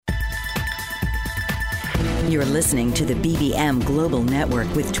You're listening to the BBM Global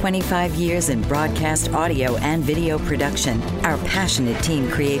Network with 25 years in broadcast audio and video production. Our passionate team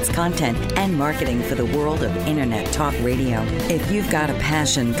creates content and marketing for the world of Internet Talk Radio. If you've got a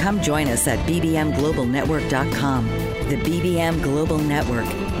passion, come join us at bbmglobalnetwork.com. The BBM Global Network.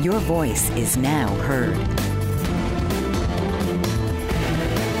 Your voice is now heard.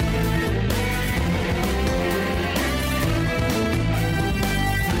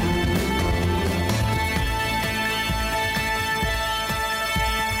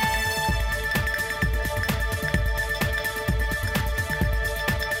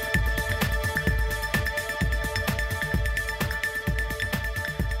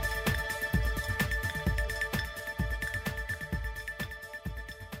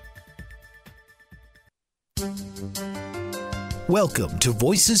 Welcome to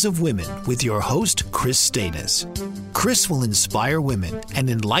Voices of Women with your host, Chris Stanis. Chris will inspire women and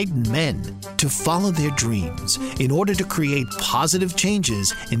enlighten men to follow their dreams in order to create positive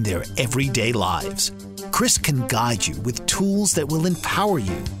changes in their everyday lives. Chris can guide you with tools that will empower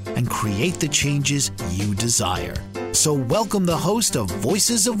you and create the changes you desire. So welcome the host of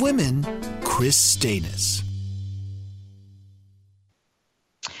Voices of Women, Chris Stanis.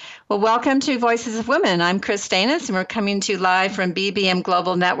 Well, welcome to Voices of Women. I'm Chris Stanis, and we're coming to you live from BBM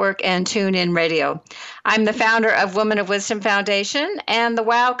Global Network and TuneIn Radio. I'm the founder of Women of Wisdom Foundation and the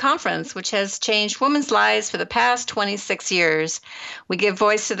WOW Conference, which has changed women's lives for the past 26 years. We give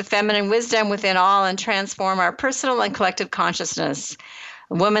voice to the feminine wisdom within all and transform our personal and collective consciousness.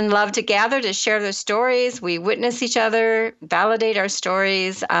 Women love to gather to share their stories. We witness each other, validate our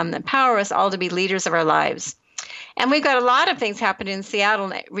stories, empower us all to be leaders of our lives. And we've got a lot of things happening in the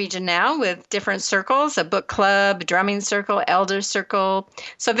Seattle region now with different circles, a book club, drumming circle, elder circle.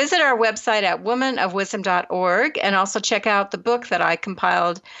 So visit our website at womanofwisdom.org and also check out the book that I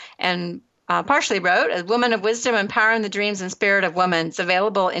compiled and partially wrote, A Woman of Wisdom, Empowering the Dreams and Spirit of Women. It's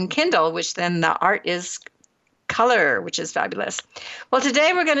available in Kindle, which then the art is color, which is fabulous. Well,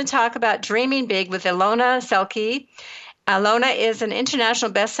 today we're going to talk about dreaming big with Ilona Selke. Ilona is an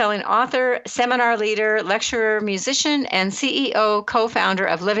international best-selling author, seminar leader, lecturer, musician, and CEO, co-founder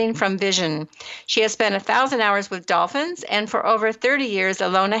of Living from Vision. She has spent 1,000 hours with dolphins, and for over 30 years,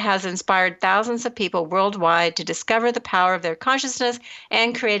 Ilona has inspired thousands of people worldwide to discover the power of their consciousness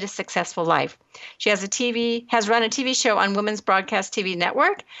and create a successful life. She has run a TV show on Women's Broadcast TV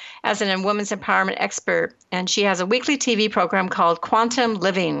Network as a women's empowerment expert, and she has a weekly TV program called Quantum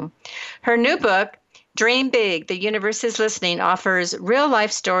Living. Her new book, Dream Big, The Universe is Listening, offers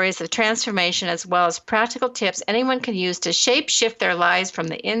real-life stories of transformation as well as practical tips anyone can use to shape-shift their lives from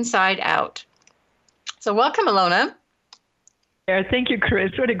the inside out. So welcome, Ilona. Thank you,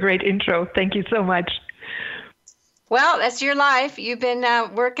 Chris. What a great intro. Thank you so much. Well, that's your life. You've been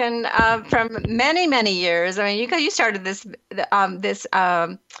working from many, many years. I mean, you started this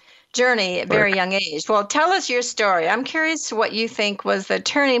journey at a very young age. Well, tell us your story. I'm curious what you think was the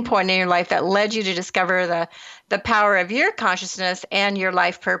turning point in your life that led you to discover the power of your consciousness and your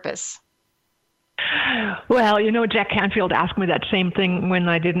life purpose. Well, Jack Canfield asked me that same thing when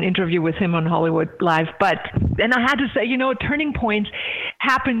I did an interview with him on Hollywood Live. And I had to say, turning points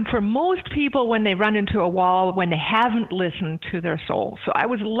happen for most people when they run into a wall, when they haven't listened to their soul. So I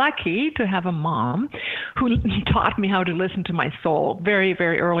was lucky to have a mom who taught me how to listen to my soul very,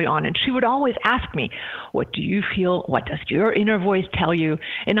 very early on. And she would always ask me, what do you feel? What does your inner voice tell you?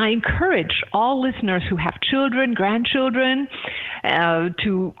 And I encourage all listeners who have children, grandchildren,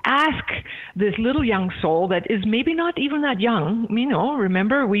 to ask this little young soul that is maybe not even that young,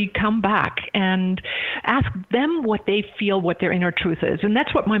 remember, we come back and ask them what they feel, what their inner truth is. And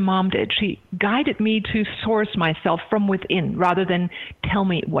that's what my mom did. She guided me to source myself from within rather than tell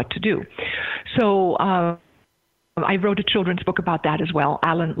me what to do. So I wrote a children's book about that as well.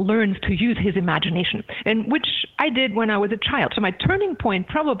 Alan learns to use his imagination, and which I did when I was a child. So my turning point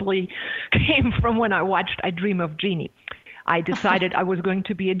probably came from when I watched I Dream of Jeannie. I decided I was going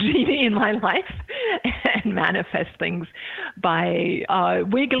to be a genie in my life and manifest things by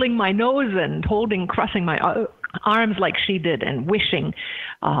wiggling my nose and crossing my arms like she did and wishing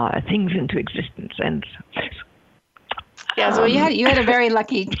things into existence. And yeah, so you had a very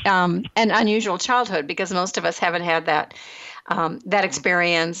lucky and unusual childhood because most of us haven't had that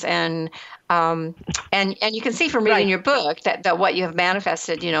experience, and you can see from reading your book that what you have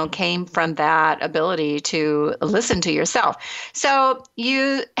manifested, came from that ability to listen to yourself. So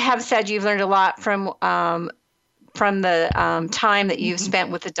you have said you've learned a lot from the time that you've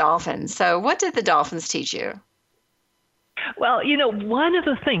spent with the dolphins. So what did the dolphins teach you? Well, one of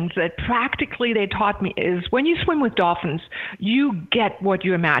the things that practically they taught me is when you swim with dolphins, you get what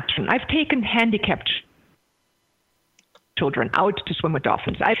you imagine. I've taken handicapped children out to swim with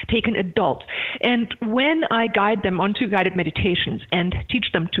dolphins. I've taken adults. And when I guide them onto guided meditations and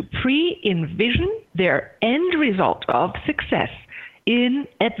teach them to pre-envision their end result of success in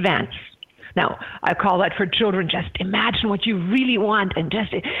advance. Now, I call that for children, just imagine what you really want and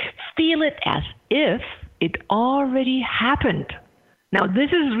just feel it as if it already happened. Now,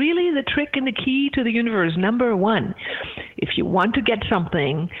 this is really the trick and the key to the universe. Number one, if you want to get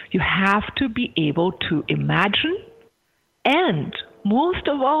something, you have to be able to imagine and, most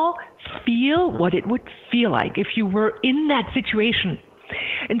of all, feel what it would feel like if you were in that situation.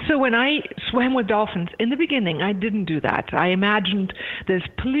 And so when I swam with dolphins, in the beginning, I didn't do that. I imagined this,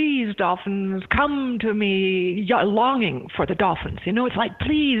 please, dolphins, come to me, longing for the dolphins. It's like,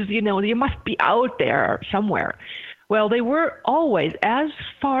 please, you must be out there somewhere. Well, they were always as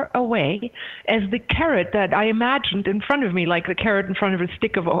far away as the carrot that I imagined in front of me, like the carrot in front of a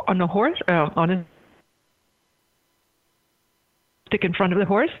stick on a horse, on a stick in front of the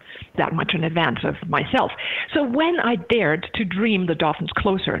horse, that much in advance of myself. So when I dared to dream the dolphins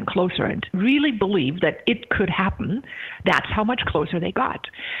closer and closer and really believe that it could happen, that's how much closer they got.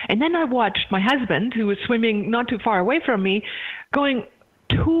 And then I watched my husband, who was swimming not too far away from me, going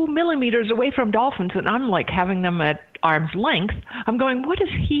 2 millimeters away from dolphins, and I'm like having them at arm's length. I'm going, what does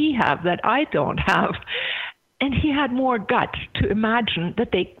he have that I don't have? And he had more guts to imagine that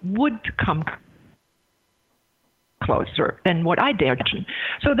they would come closer than what I dared.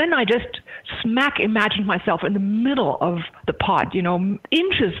 So then I just imagined myself in the middle of the pod,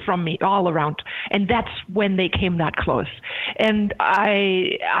 inches from me all around. And that's when they came that close. And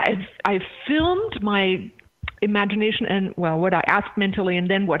I filmed my imagination and, what I asked mentally and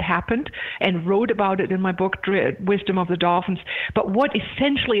then what happened, and wrote about it in my book, Wisdom of the Dolphins. But what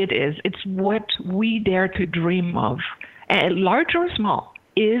essentially it is, it's what we dare to dream of. And large or small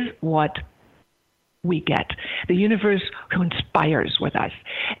is what we get. The universe conspires with us,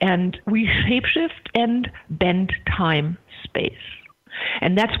 and we shapeshift and bend time, space.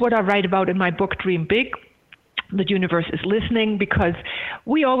 And that's what I write about in my book, Dream Big. The universe is listening, because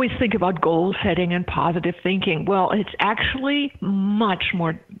we always think about goal setting and positive thinking. Well, it's actually much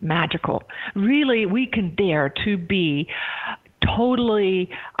more magical. Really, we can dare to be totally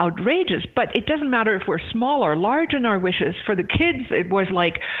outrageous, but it doesn't matter if we're small or large in our wishes. For the kids, it was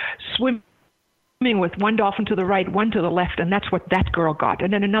like swimming with one dolphin to the right, one to the left, and that's what that girl got.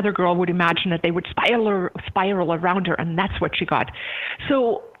 And then another girl would imagine that they would spiral around her, and that's what she got.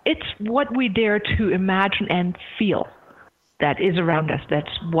 So it's what we dare to imagine and feel that is around us. That's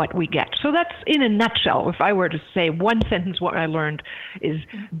what we get. So that's, in a nutshell, if I were to say one sentence, what I learned is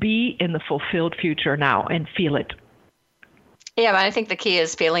be in the fulfilled future now and feel it. Yeah, but I think the key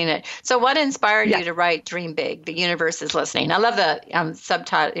is feeling it. So what inspired you to write Dream Big? The universe is listening. I love the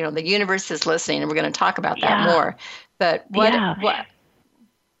subtitle, the universe is listening, and we're going to talk about that more. But why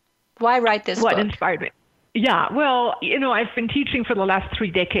write this book? What inspired me? Yeah, well, I've been teaching for the last 3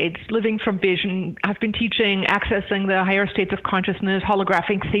 decades, living from vision. I've been teaching accessing the higher states of consciousness,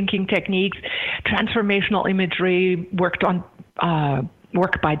 holographic thinking techniques, transformational imagery, work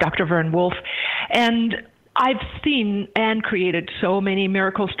by Dr. Vern Wolf. And I've seen and created so many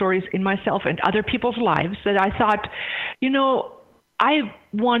miracle stories in myself and other people's lives that I thought, I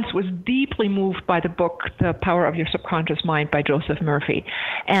once was deeply moved by the book, The Power of Your Subconscious Mind by Joseph Murphy.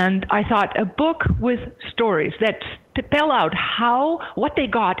 And I thought a book with stories that spell out what they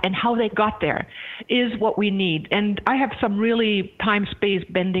got and how they got there is what we need. And I have some really time-space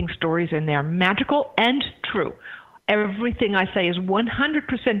bending stories in there, magical and true. Everything I say is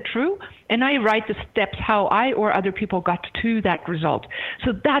 100% true, and I write the steps how I or other people got to that result.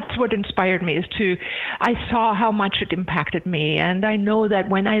 So that's what inspired me, I saw how much it impacted me, and I know that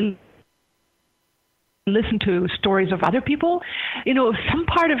when I listen to stories of other people, some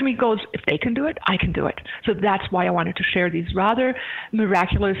part of me goes, if they can do it, I can do it. So that's why I wanted to share these rather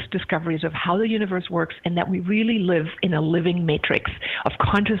miraculous discoveries of how the universe works, and that we really live in a living matrix of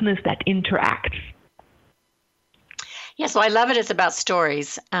consciousness that interacts. Yeah, so I love it. It's about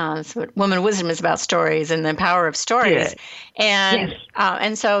stories. So Woman of Wisdom is about stories and the power of stories, and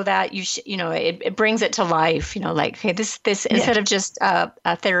so that it brings it to life. Like, okay, this instead of just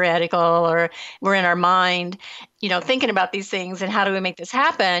a theoretical or we're in our mind, thinking about these things and how do we make this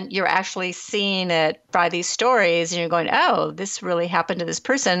happen. You're actually seeing it by these stories, and you're going, oh, this really happened to this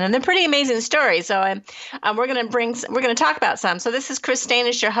person, and they're pretty amazing stories. So we're going to talk about some. So this is Chris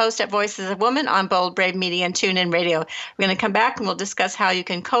Stanish, your host at Voices of Women on Bold, Brave Media and TuneIn Radio. We're going to come back and we'll discuss how you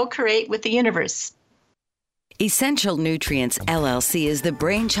can co-create with the universe. Essential Nutrients LLC is the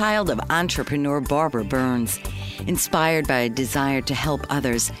brainchild of entrepreneur Barbara Burns. Inspired by a desire to help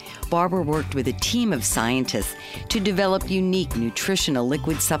others, Barbara worked with a team of scientists to develop unique nutritional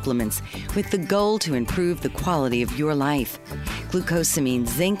liquid supplements with the goal to improve the quality of your life. Glucosamine,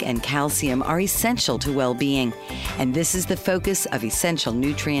 zinc, and calcium are essential to well-being, and this is the focus of Essential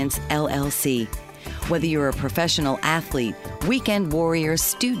Nutrients LLC. Whether you're a professional athlete, weekend warrior,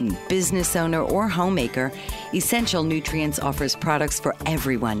 student, business owner, or homemaker, Essential Nutrients offers products for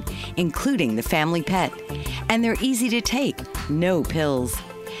everyone, including the family pet. And they're easy to take, no pills.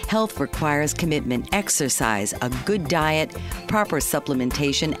 Health requires commitment, exercise, a good diet, proper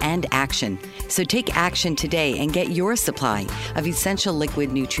supplementation, and action. So take action today and get your supply of essential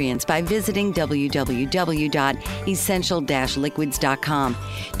liquid nutrients by visiting www.essential-liquids.com.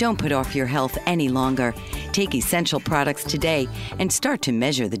 Don't put off your health any longer. Take essential products today and start to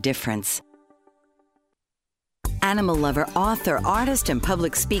measure the difference. Animal lover, author, artist, and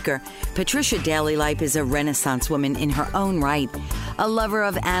public speaker, Patricia Daly-Lipe is a Renaissance woman in her own right. A lover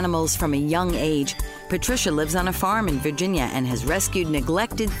of animals from a young age, Patricia lives on a farm in Virginia and has rescued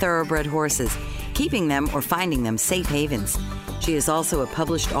neglected thoroughbred horses, keeping them or finding them safe havens. She is also a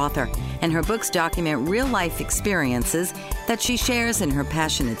published author, and her books document real-life experiences that she shares in her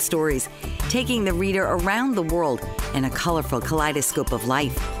passionate stories, taking the reader around the world in a colorful kaleidoscope of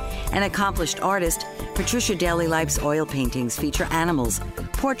life. An accomplished artist, Patricia Daly-Lipe's oil paintings feature animals,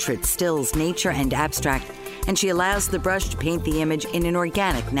 portraits, stills, nature, and abstract, and she allows the brush to paint the image in an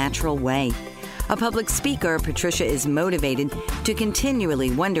organic, natural way. A public speaker, Patricia is motivated to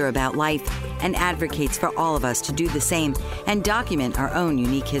continually wonder about life and advocates for all of us to do the same and document our own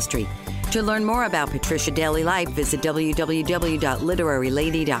unique history. To learn more about Patricia Daly-Lipe, visit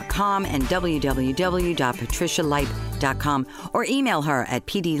www.literarylady.com and www.patricialipe.com or email her at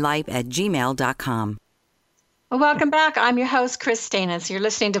pdlipe@gmail.com. Well, welcome back. I'm your host, Chris Stanis. You're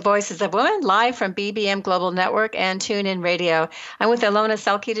listening to Voices of Women, live from BBM Global Network and TuneIn Radio. I'm with Ilona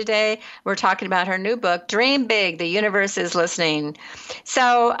Selke today. We're talking about her new book, Dream Big, The Universe is Listening.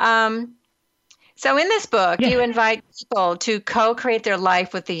 So in this book, you invite people to co-create their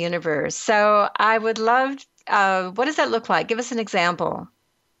life with the universe. So I would love, what does that look like? Give us an example.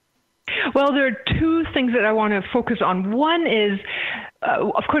 Well, there are two things that I want to focus on. One is,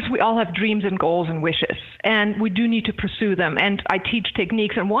 of course, we all have dreams and goals and wishes, and we do need to pursue them. And I teach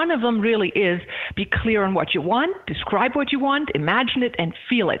techniques, and one of them really is be clear on what you want, describe what you want, imagine it, and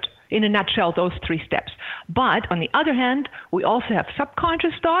feel it. In a nutshell, those three steps. But on the other hand, we also have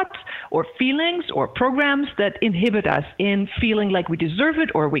subconscious thoughts or feelings or programs that inhibit us in feeling like we deserve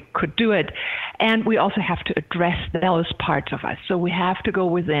it or we could do it. And we also have to address those parts of us. So we have to go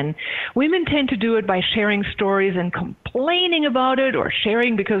within. Women tend to do it by sharing stories and complaining about it, or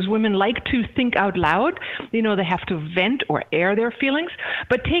sharing because women like to think out loud. You know, they have to vent or air their feelings.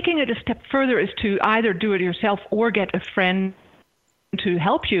 But taking it a step further is to either do it yourself or get a friend to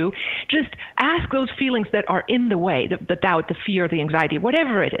help you. Just ask those feelings that are in the way, the doubt, the fear, the anxiety,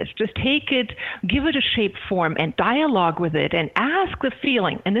 whatever it is. Just take it, give it a shape, form, and dialogue with it, and ask the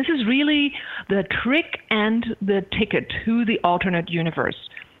feeling. And this is really the trick and the ticket to the alternate universe.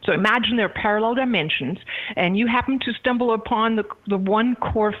 So imagine there are parallel dimensions, and you happen to stumble upon the one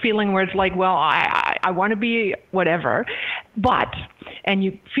core feeling where it's like, well, I want to be whatever, and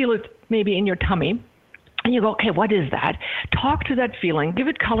you feel it maybe in your tummy. And you go, okay, what is that? Talk to that feeling, give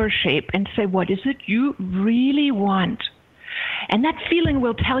it color, shape, and say, what is it you really want? And that feeling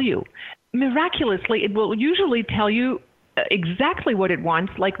will tell you. Miraculously, it will usually tell you exactly what it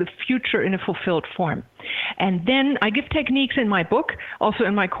wants, like the future in a fulfilled form. And then I give techniques in my book, also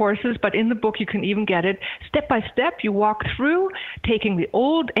in my courses, but in the book you can even get it step by step. You walk through taking the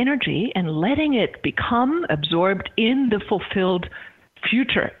old energy and letting it become absorbed in the fulfilled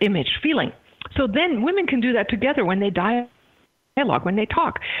future image feeling. So then women can do that together when they dialogue, when they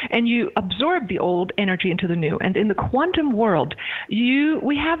talk, and you absorb the old energy into the new. And in the quantum world,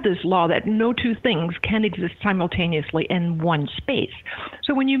 we have this law that no two things can exist simultaneously in one space.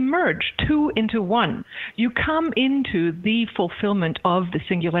 So when you merge two into one, you come into the fulfillment of the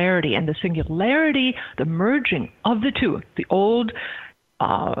singularity, and the singularity, the merging of the two, the old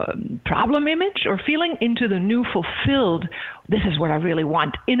problem image or feeling into the new fulfilled, this is what I really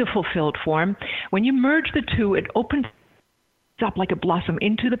want, in a fulfilled form. When you merge the two, it opens up like a blossom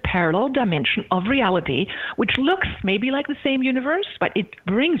into the parallel dimension of reality, which looks maybe like the same universe, but it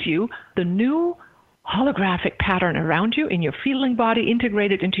brings you the new holographic pattern around you in your feeling body,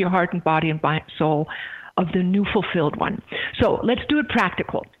 integrated into your heart and body and soul of the new fulfilled one. So let's do it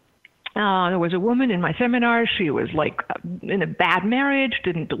practical. There was a woman in my seminar. She was like in a bad marriage,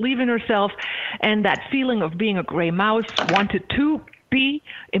 didn't believe in herself, and that feeling of being a gray mouse, wanted to be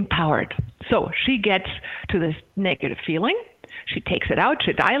empowered. So she gets to this negative feeling. She takes it out.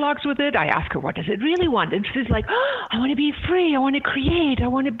 She dialogues with it. I ask her, what does it really want? And she's like, oh, I want to be free. I want to create. I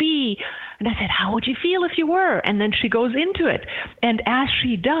want to be. And I said, how would you feel if you were? And then she goes into it. And as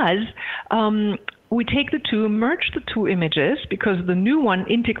she does, we take the two, merge the two images, because the new one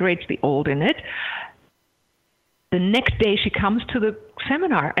integrates the old in it. The next day she comes to the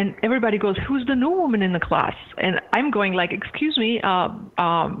seminar and everybody goes, who's the new woman in the class? And I'm going like, excuse me,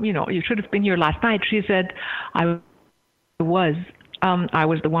 you should have been here last night. She said, I was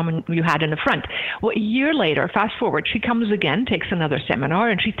the woman you had in the front. Well, a year later, fast forward, she comes again, takes another seminar,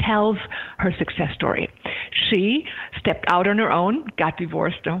 and she tells her success story. She stepped out on her own, got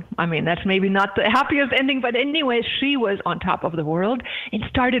divorced. I mean, that's maybe not the happiest ending, but anyway, she was on top of the world and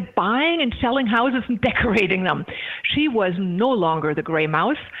started buying and selling houses and decorating them. She was no longer the gray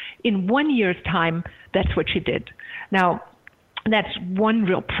mouse. In 1 year's time, that's what she did. Now, that's one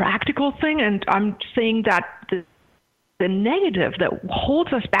real practical thing, and I'm saying that the negative that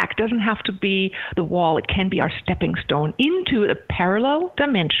holds us back doesn't have to be the wall. It can be our stepping stone into a parallel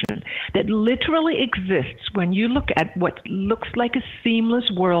dimension that literally exists when you look at what looks like a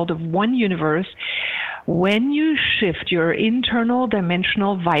seamless world of one universe. When you shift your internal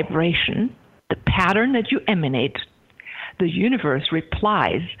dimensional vibration, the pattern that you emanate, the universe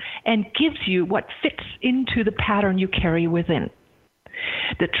replies and gives you what fits into the pattern you carry within.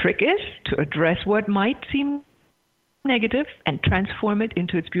 The trick is to address what might seem negative and transform it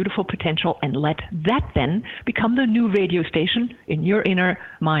into its beautiful potential, and let that then become the new radio station in your inner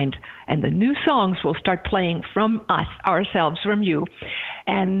mind. And the new songs will start playing from us, ourselves, from you.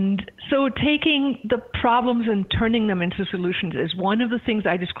 And so taking the problems and turning them into solutions is one of the things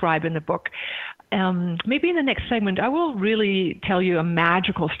I describe in the book. Maybe in the next segment, I will really tell you a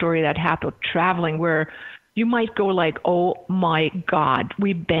magical story that happened traveling, where you might go like, oh my God,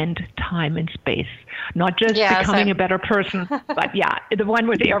 we bend time and space. Not just becoming a better person, but the one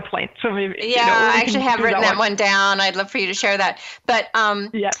with the airplane. So maybe, I actually have written that one down. I'd love for you to share that. But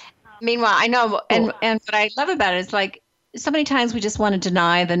meanwhile, I know, and what I love about it is like, so many times we just want to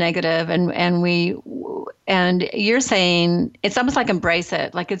deny the negative, and you're saying it's almost like embrace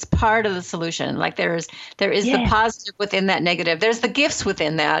it, like it's part of the solution. Like there is the positive within that negative. There's the gifts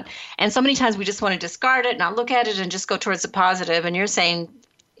within that, and so many times we just want to discard it, not look at it, and just go towards the positive. And you're saying,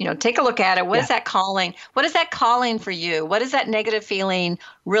 take a look at it. What is that calling? What is that calling for you? What is that negative feeling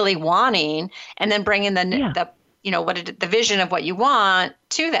really wanting? And then bring in the vision of what you want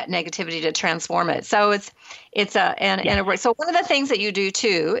to that negativity to transform it. So it works. So one of the things that you do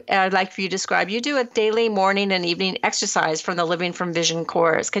too, I'd like for you to describe, you do a daily morning and evening exercise from the Living from Vision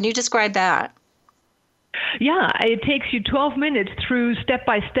course. Can you describe that? Yeah, it takes you 12 minutes through step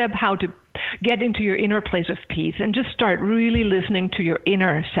by step how to get into your inner place of peace and just start really listening to your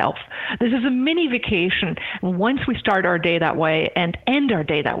inner self. This is a mini vacation. And once we start our day that way and end our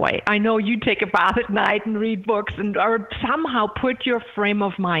day that way, I know you take a bath at night and read books or somehow put your frame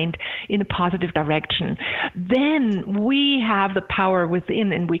of mind in a positive direction. Then we have the power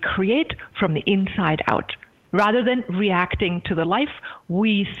within and we create from the inside out. Rather than reacting to the life,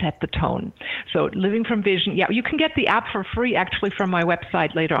 we set the tone. So Living from Vision, you can get the app for free actually from my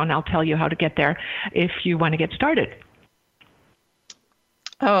website later on. I'll tell you how to get there if you want to get started.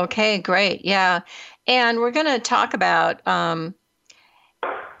 Okay, great. Yeah. And we're going to talk about, one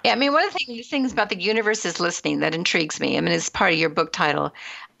of the things about the universe is listening that intrigues me. I mean, it's part of your book title.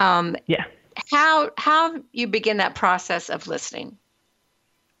 How you begin that process of listening?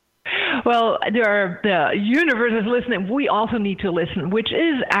 Well, the universe is listening. We also need to listen, which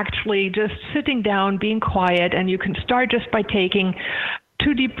is actually just sitting down, being quiet, and you can start just by taking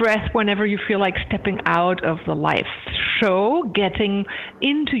 2 deep breaths whenever you feel like stepping out of the life. So getting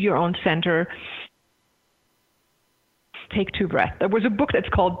into your own center. Take 2 breaths. There was a book that's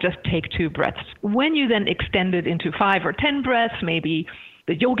called Just Take 2 Breaths. When you then extend it into 5 or 10 breaths, maybe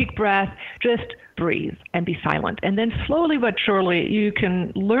the yogic breath, just breathe and be silent. And then slowly but surely you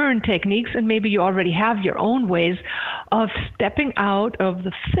can learn techniques, and maybe you already have your own ways of stepping out of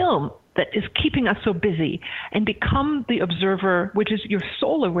the film that is keeping us so busy and become the observer, which is your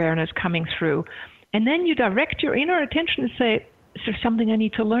soul awareness coming through. And then you direct your inner attention and say, is there something I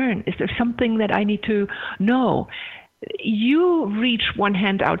need to learn? Is there something that I need to know? You reach one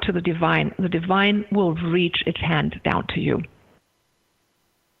hand out to the divine. The divine will reach its hand down to you.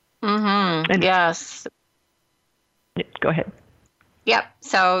 Mm-hmm. And yes. Go ahead. Yep.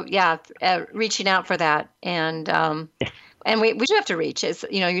 So reaching out for that, and And we do have to reach. It's,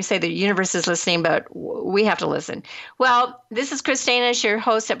 you say the universe is listening, but we have to listen. Well, this is Chris Stainis, your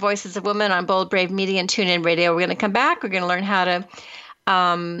host at Voices of Women on Bold, Brave Media and TuneIn Radio. We're going to come back. We're going to learn how to.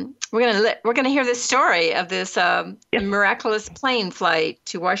 We're going to hear the story of this miraculous plane flight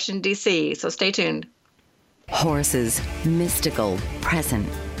to Washington, D.C. So stay tuned. Horses, mystical, present,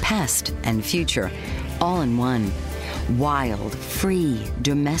 past, and future, all in one. Wild, free,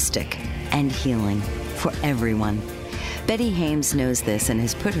 domestic, and healing for everyone. Betty Hames knows this and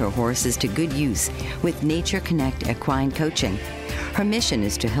has put her horses to good use with Nature Connect Equine Coaching. Her mission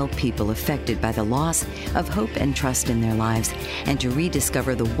is to help people affected by the loss of hope and trust in their lives and to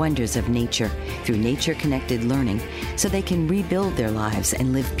rediscover the wonders of nature through nature-connected learning so they can rebuild their lives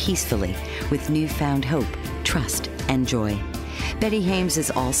and live peacefully with newfound hope, trust, and joy. Betty Hames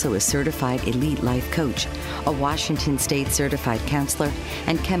is also a certified elite life coach, a Washington State certified counselor,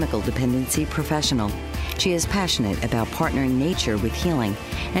 and chemical dependency professional. She is passionate about partnering nature with healing,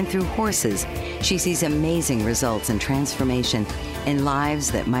 and through horses, she sees amazing results and transformation in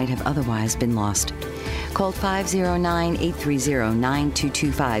lives that might have otherwise been lost. Call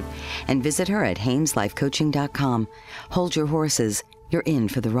 509-830-9225 and visit her at HamesLifeCoaching.com. Hold your horses. You're in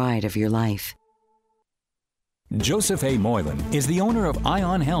for the ride of your life. Joseph A. Moylan is the owner of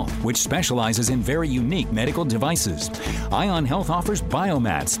Ion Health, which specializes in very unique medical devices. Ion Health offers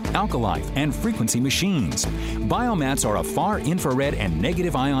biomats, alkalife, and frequency machines. Biomats are a far infrared and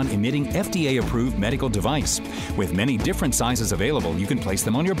negative ion emitting FDA-approved medical device. With many different sizes available, you can place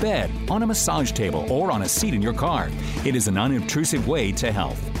them on your bed, on a massage table, or on a seat in your car. It is an unobtrusive way to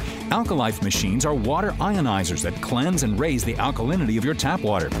health. Alkalife machines are water ionizers that cleanse and raise the alkalinity of your tap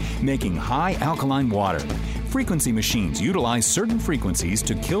water, making high alkaline water. Frequency machines utilize certain frequencies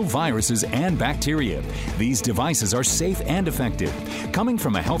to kill viruses and bacteria. These devices are safe and effective. Coming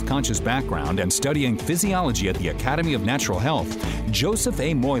from a health-conscious background and studying physiology at the Academy of Natural Health, Joseph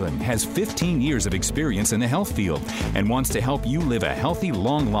A. Moylan has 15 years of experience in the health field and wants to help you live a healthy,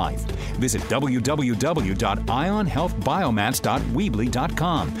 long life. Visit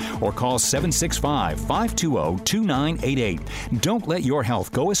www.ionhealthbiomats.weebly.com or call 765-520-2988. Don't let your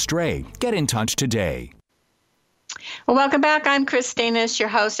health go astray. Get in touch today. Well, welcome back. I'm Chris Stainis, your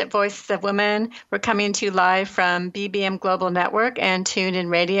host at Voices of Women. We're coming to you live from BBM Global Network and TuneIn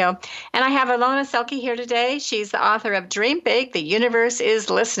Radio. And I have Ilona Selke here today. She's the author of Dream Big, The Universe is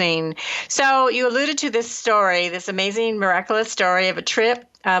Listening. So you alluded to this story, this amazing, miraculous story of a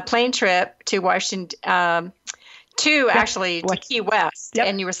plane trip to Washington, to Key West. Yep.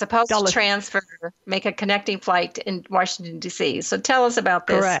 And you were supposed to make a connecting flight in Washington, D.C. So tell us about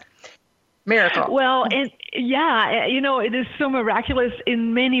this miracle. Well, it is so miraculous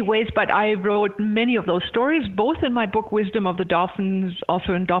in many ways, but I wrote many of those stories, both in my book, Wisdom of the Dolphins,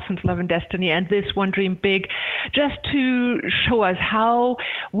 also in Dolphins, Love and Destiny, and this one, Dream Big, just to show us how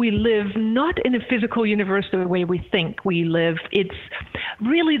we live not in a physical universe the way we think we live. It's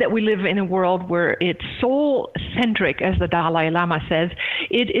really that we live in a world where it's soul-centric, as the Dalai Lama says.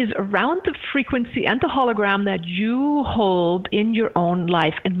 It is around the frequency and the hologram that you hold in your own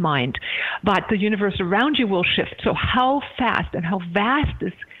life and mind. But the universe around you will shift. So how fast and how vast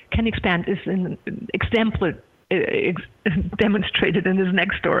this can expand is demonstrated in this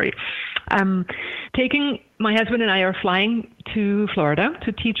next story. My husband and I are flying to Florida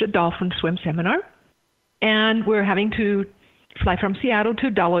to teach a dolphin swim seminar. And we're having to fly from Seattle to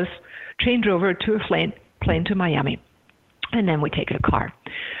Dulles, change over to a plane to Miami. And then we take a car.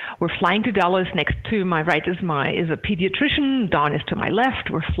 We're flying to Dulles. Next to my right is a pediatrician. Dawn is to my left.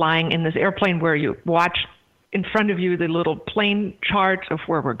 We're flying in this airplane where you watch in front of you the little plane chart of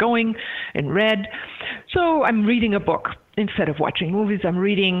where we're going in red. So I'm reading a book. Instead of watching movies, I'm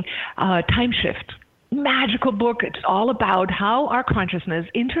reading Time Shift. Magical book. It's all about how our consciousness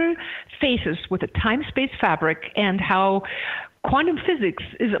interfaces with the time-space fabric and how quantum physics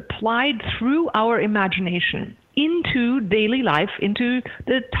is applied through our imagination into daily life, into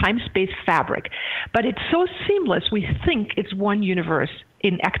the time-space fabric. But it's so seamless, we think it's one universe.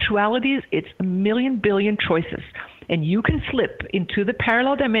 In actuality, it's a million billion choices. And you can slip into the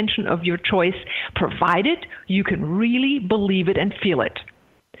parallel dimension of your choice, provided you can really believe it and feel it.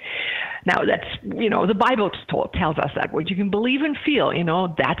 Now, that's, the Bible tells us that. What you can believe and feel,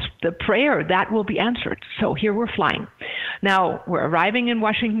 that's the prayer. That will be answered. So here we're flying. Now, we're arriving in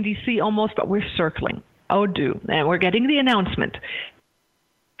Washington, D.C. almost, but we're circling. And we're getting the announcement.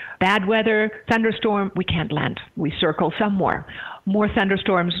 Bad weather, thunderstorm, we can't land. We circle some more. More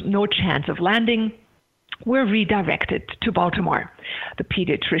thunderstorms, no chance of landing. we're redirected to Baltimore. The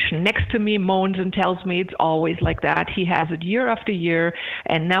pediatrician next to me moans and tells me it's always like that. He has it year after year,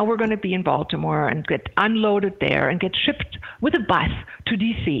 and now we're going to be in Baltimore and get unloaded there and get shipped with a bus to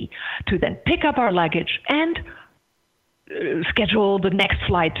DC to then pick up our luggage and schedule the next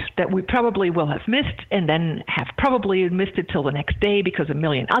flight that we probably will have missed, and then have probably missed it till the next day because a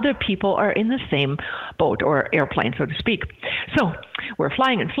million other people are in the same boat or airplane, so to speak. So we're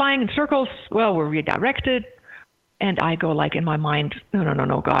flying in circles. Well, we're redirected. And I go like in my mind,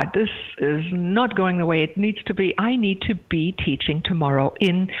 no, God, this is not going the way it needs to be. I need to be teaching tomorrow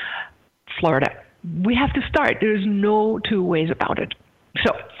in Florida. We have to start. There's no two ways about it.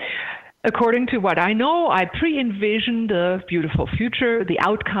 So according to what I know, I pre-envision the beautiful future, the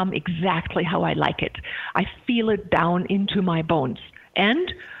outcome exactly how I like it. I feel it down into my bones.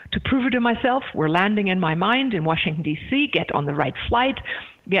 And to prove it to myself, we're landing in my mind in Washington, D.C., get on the right flight,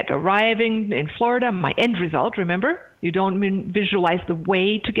 get arriving in Florida, my end result, remember? You don't visualize the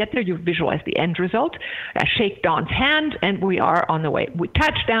way to get there, you visualize the end result. I shake Dawn's hand, and we are on the way. We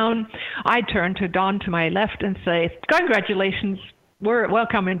touch down. I turn to Dawn to my left and say, congratulations, we're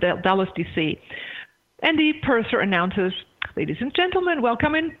welcome in Dallas, D.C. And the purser announces, ladies and gentlemen,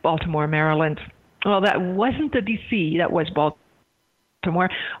 welcome in Baltimore, Maryland. Well, that wasn't the D.C., that was Baltimore,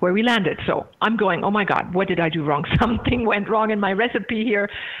 where we landed. So I'm going, oh my God, what did I do wrong? Something went wrong in my recipe here.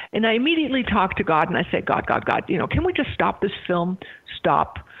 And I immediately talked to God and I said, God, can we just stop this film?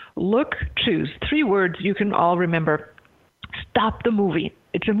 Stop. Look, choose. 3 words you can all remember. Stop the movie.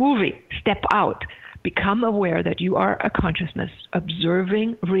 It's a movie. Step out. Become aware that you are a consciousness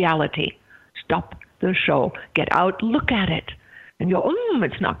observing reality. Stop the show. Get out. Look at it. And you go,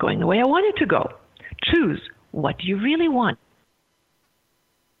 it's not going the way I want it to go. Choose. What do you really want?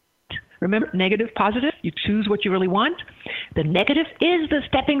 Remember, negative, positive, you choose what you really want. The negative is the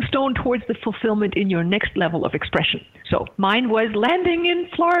stepping stone towards the fulfillment in your next level of expression. So mine was landing in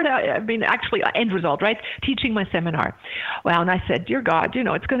Florida. I mean, actually, end result, right? Teaching my seminar. Well, and I said, dear God,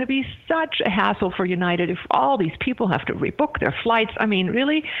 it's going to be such a hassle for United if all these people have to rebook their flights. I mean,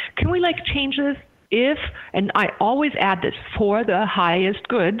 really? Can we change this? If, and I always add this, for the highest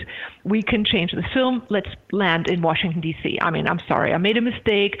good, we can change the film. Let's land in Washington, D.C. I mean, I'm sorry. I made a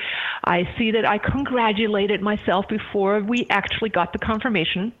mistake. I see that I congratulated myself before we actually got the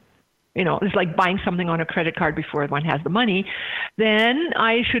confirmation. It's like buying something on a credit card before one has the money. Then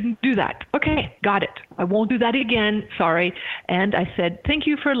I shouldn't do that. Okay, got it. I won't do that again. Sorry. And I said, thank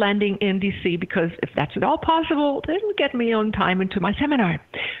you for landing in D.C. because if that's at all possible, then get me on time into my seminar.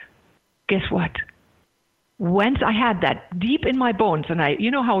 Guess what? Once I had that deep in my bones, and you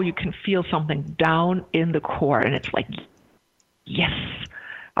know how you can feel something down in the core, and it's like, yes.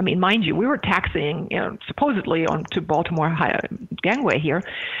 I mean, mind you, we were taxiing, supposedly onto Baltimore gangway here,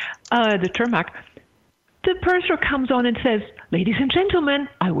 the tarmac. The purser comes on and says, ladies and gentlemen,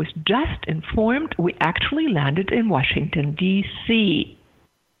 I was just informed we actually landed in Washington, D.C.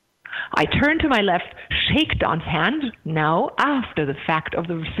 I turn to my left, shake Dawn's hand, now after the fact of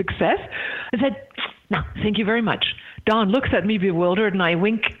the success, and said, no, thank you very much. Dawn looks at me bewildered, and I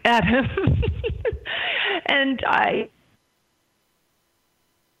wink at him. And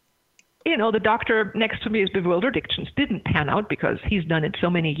the doctor next to me is bewildered. Dictions didn't pan out because he's done it so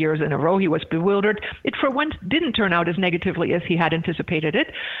many years in a row. He was bewildered. It for once didn't turn out as negatively as he had anticipated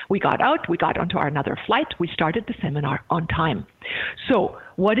it. We got out. We got onto another flight. We started the seminar on time. So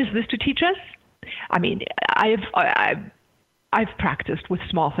what is this to teach us? I mean, I've practiced with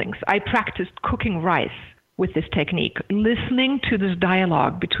small things. I practiced cooking rice with this technique, listening to this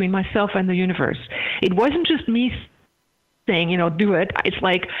dialogue between myself and the universe. It wasn't just me saying, do it. It's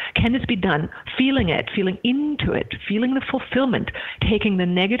like, can this be done? Feeling it, feeling into it, feeling the fulfillment, taking the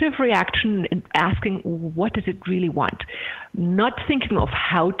negative reaction and asking, what does it really want? Not thinking of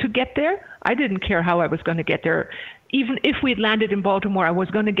how to get there. I didn't care how I was going to get there. Even if we had landed in Baltimore, I was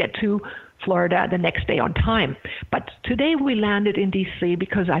going to get to Florida the next day on time. But today we landed in D.C.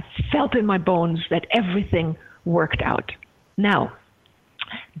 because I felt in my bones that everything worked out. Now,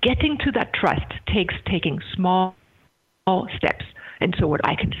 getting to that trust takes taking small steps. And so what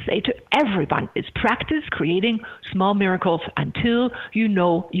I can say to everyone is practice creating small miracles until you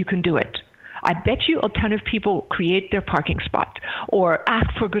know you can do it. I bet you a ton of people create their parking spot or ask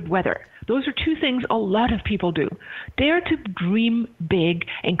for good weather. Those are 2 things a lot of people do. Dare to dream big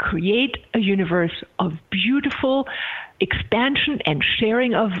and create a universe of beautiful expansion and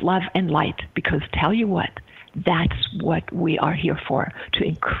sharing of love and light. Because tell you what, that's what we are here for, to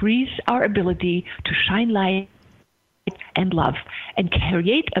increase our ability to shine light and love and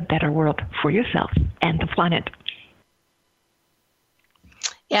create a better world for yourself and the planet.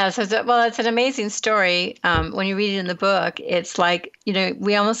 Yeah, so it's an amazing story. When you read it in the book, it's like,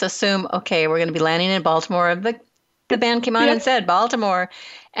 we almost assume, okay, we're going to be landing in Baltimore. The band came on and said Baltimore,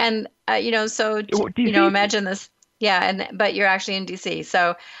 and imagine this. Yeah, but you're actually in DC,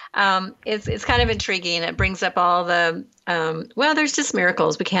 so it's kind of intriguing. It brings up all the there's just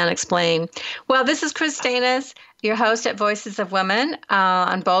miracles we can't explain. Well, this is Chris Stanis, your host at Voices of Women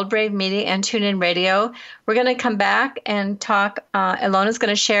on Bold Brave Media and TuneIn Radio. We're going to come back and talk. Ilona's going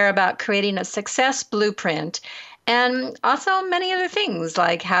to share about creating a success blueprint, and also many other things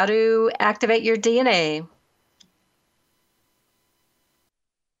like how to activate your DNA.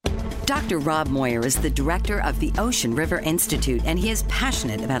 Dr. Rob Moyer is the director of the Ocean River Institute, and he is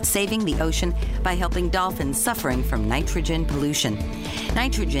passionate about saving the ocean by helping dolphins suffering from nitrogen pollution.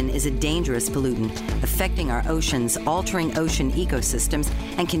 Nitrogen is a dangerous pollutant affecting our oceans, altering ocean ecosystems,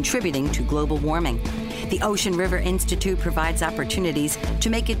 and contributing to global warming. The Ocean River Institute provides opportunities to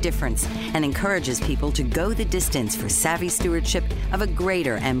make a difference and encourages people to go the distance for savvy stewardship of a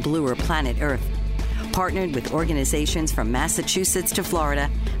greater and bluer planet Earth. Partnered with organizations from Massachusetts to Florida,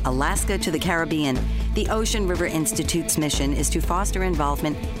 Alaska to the Caribbean, the Ocean River Institute's mission is to foster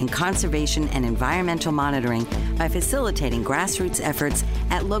involvement in conservation and environmental monitoring by facilitating grassroots efforts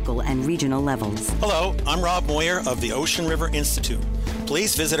at local and regional levels. Hello, I'm Rob Moyer of the Ocean River Institute.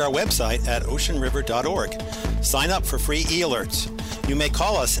 Please visit our website at oceanriver.org. Sign up for free e-alerts. You may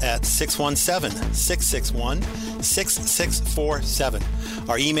call us at 617-661-6647.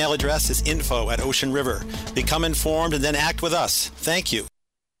 Our email address is info@Ocean River. Become informed and then act with us. Thank you.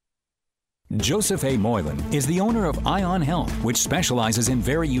 Joseph A. Moylan is the owner of Ion Health, which specializes in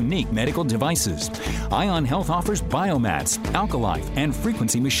very unique medical devices. Ion Health offers biomats, alkalife, and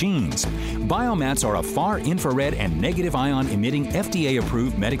frequency machines. Biomats are a far infrared and negative ion emitting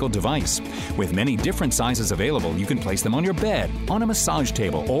FDA-approved medical device. With many different sizes available, you can place them on your bed, on a massage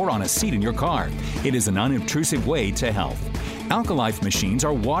table, or on a seat in your car. It is an unobtrusive way to health. Alkalife machines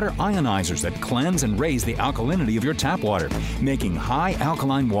are water ionizers that cleanse and raise the alkalinity of your tap water, making high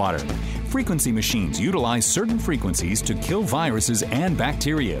alkaline water. Frequency machines utilize certain frequencies to kill viruses and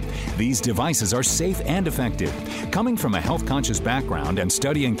bacteria. These devices are safe and effective. Coming from a health-conscious background and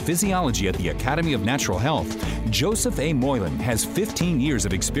studying physiology at the Academy of Natural Health, Joseph A. Moylan has 15 years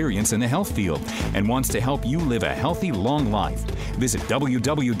of experience in the health field and wants to help you live a healthy, long life. Visit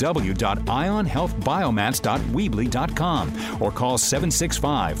www.ionhealthbiomats.weebly.com or call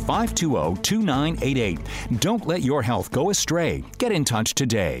 765-520-2988. Don't let your health go astray. Get in touch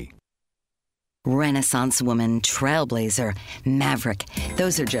today. Renaissance woman, trailblazer, maverick.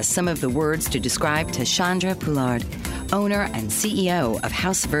 Those are just some of the words to describe Tashandra Poulard, owner and CEO of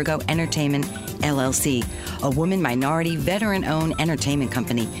House Virgo Entertainment, LLC, a woman minority veteran-owned entertainment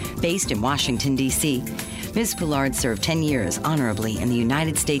company based in Washington, D.C. Ms. Poulard served 10 years honorably in the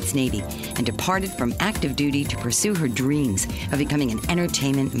United States Navy and departed from active duty to pursue her dreams of becoming an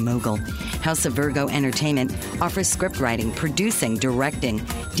entertainment mogul. House of Virgo Entertainment offers script writing, producing, directing,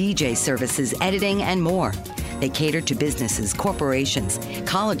 DJ services, editing, and more. They cater to businesses, corporations,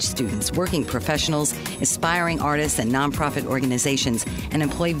 college students, working professionals, aspiring artists, and nonprofit organizations, and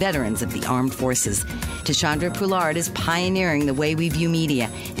employ veterans of the armed forces. Tashandra Poulard is pioneering the way we view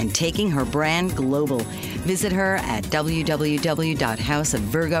media and taking her brand global. Visit her at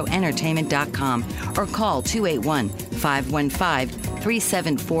www.houseofvirgoentertainment.com or call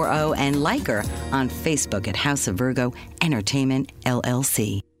 281-515-3740 and like her on Facebook at House of Virgo Entertainment,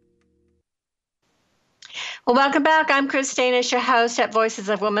 LLC. Well, welcome back. I'm Chris Stanis, your host at Voices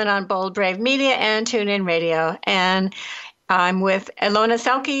of Women on Bold Brave Media and TuneIn Radio. And I'm with Ilona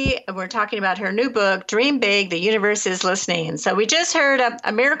Selke. We're talking about her new book, Dream Big, The Universe is Listening. So we just heard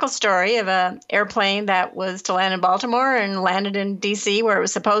a miracle story of an airplane that was to land in Baltimore and landed in D.C. where it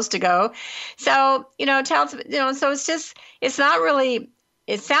was supposed to go. So, so it's not really,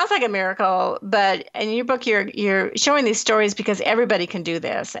 it sounds like a miracle, but in your book, you're showing these stories because everybody can do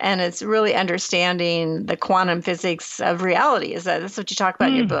this. And it's really understanding the quantum physics of reality. That's what you talk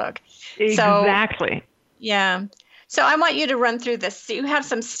about in your book. Exactly. So, yeah. So I want you to run through this. So you have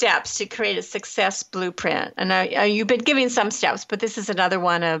some steps to create a success blueprint. And you've been giving some steps, but this is another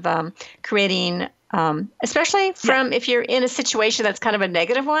one of creating, especially from if you're in a situation that's kind of a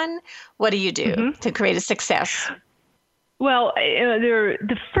negative one, what do you do to create a success? Well,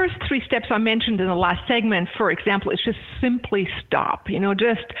 the first three steps I mentioned in the last segment, for example, is just simply stop.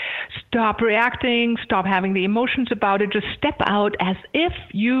 Just stop reacting, stop having the emotions about it. Just step out as if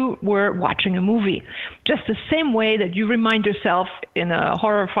you were watching a movie. Just the same way that you remind yourself in a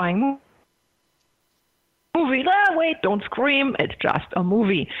horrifying movie movie. Ah, wait, don't scream. It's just a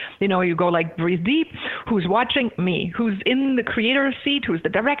movie. You go like, breathe deep. Who's watching? Me. Who's in the creator's seat? Who's the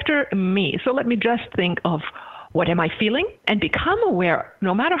director? Me. So let me just think of, what am I feeling? And become aware,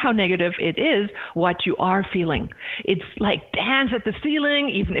 no matter how negative it is, what you are feeling. It's like dance at the ceiling,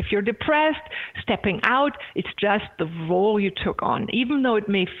 even if you're depressed, stepping out. It's just the role you took on. Even though it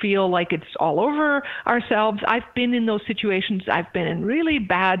may feel like it's all over ourselves, I've been in those situations. I've been in really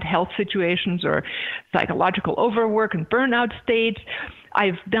bad health situations or psychological overwork and burnout states.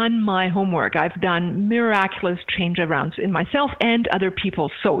 I've done my homework. I've done miraculous change arounds in myself and other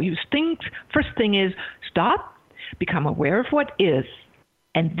people. So first thing is stop. Become aware of what is,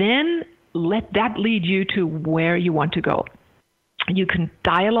 and then let that lead you to where you want to go. You can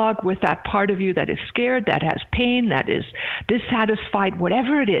dialogue with that part of you that is scared, that has pain, that is dissatisfied,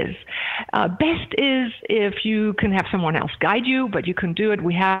 whatever it is. Best is if you can have someone else guide you, but you can do it.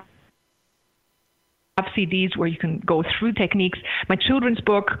 We have CDs where you can go through techniques. My children's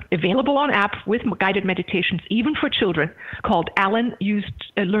book, available on app with guided meditations, even for children, called Alan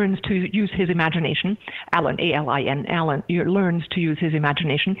Learns to Use His Imagination. Alan, A-L-I-N, Alan Learns to Use His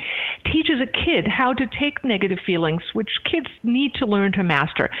Imagination, teaches a kid how to take negative feelings, which kids need to learn to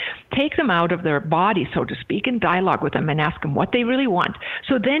master, take them out of their body, so to speak, and dialogue with them and ask them what they really want.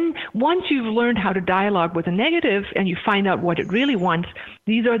 So then once you've learned how to dialogue with a negative and you find out what it really wants,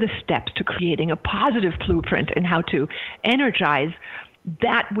 these are the steps to creating a positive blueprint and how to energize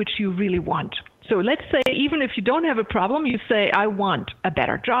that which you really want. So let's say even if you don't have a problem, you say, I want a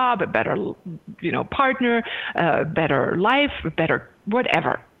better job, a better partner, a better life, a better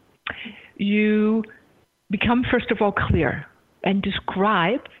whatever. You become, first of all, clear and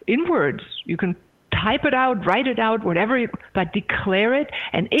describe in words. You can type it out, write it out, whatever, but declare it.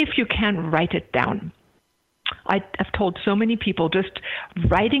 And if you can, write it down. I've told so many people, just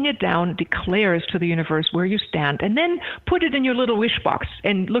writing it down declares to the universe where you stand, and then put it in your little wish box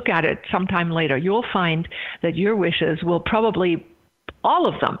and look at it sometime later. You'll find that your wishes will probably, all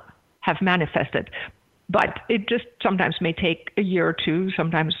of them, have manifested. But it just sometimes may take a year or two,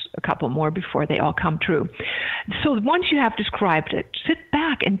 sometimes a couple more before they all come true. So once you have described it, sit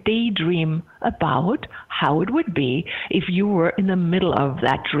back and daydream about how it would be if you were in the middle of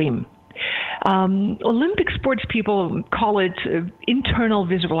that dream. Olympic sports people call it internal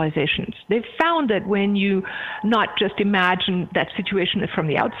visualizations. They've found that when you not just imagine that situation from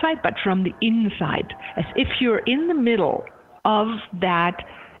the outside, but from the inside, as if you're in the middle of that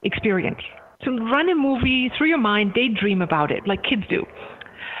experience. So run a movie through your mind, daydream about it, like kids do.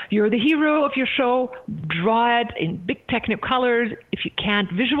 You're the hero of your show, draw it in big technical colors. If you can't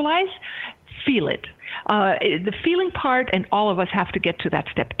visualize, feel it. The feeling part, and all of us have to get to that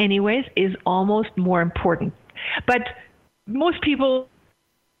step anyways, is almost more important. But most people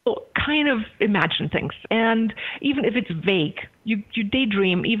kind of imagine things. And even if it's vague, you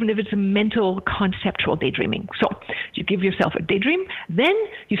daydream, even if it's a mental, conceptual daydreaming. So you give yourself a daydream, then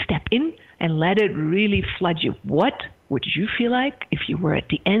you step in and let it really flood you. What would you feel like if you were at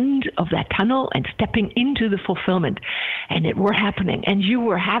the end of that tunnel and stepping into the fulfillment and it were happening and you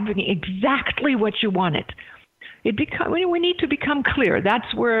were having exactly what you wanted? We need to become clear.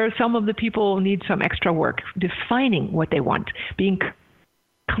 That's where some of the people need some extra work, defining what they want, being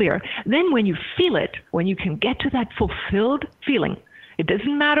clear. Then when you feel it, when you can get to that fulfilled feeling, it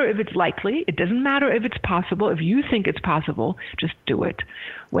doesn't matter if it's likely, it doesn't matter if it's possible, if you think it's possible, just do it.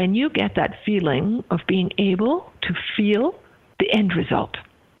 When you get that feeling of being able to feel the end result.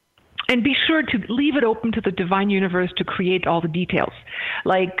 And be sure to leave it open to the divine universe to create all the details.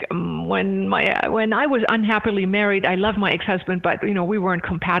 Like when I was unhappily married, I love my ex-husband, but we weren't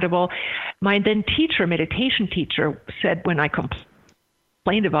compatible. My then meditation teacher, said when I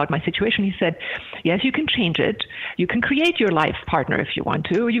complained about my situation, he said, yes, you can change it. You can create your life partner if you want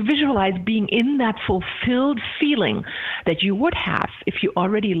to. You visualize being in that fulfilled feeling that you would have if you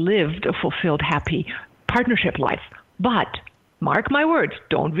already lived a fulfilled, happy partnership life. But mark my words,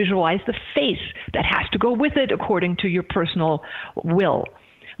 don't visualize the face that has to go with it according to your personal will.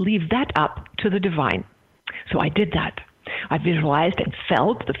 Leave that up to the divine. So I did that. I visualized and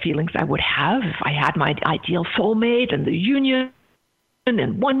felt the feelings I would have if I had my ideal soulmate and the union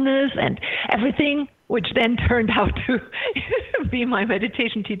and oneness and everything, which then turned out to be my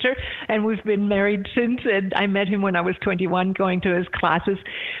meditation teacher. And we've been married since, and I met him when I was 21 going to his classes.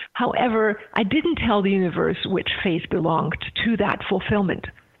 However, I didn't tell the universe which phase belonged to that fulfillment.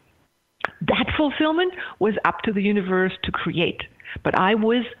 That fulfillment was up to the universe to create, but I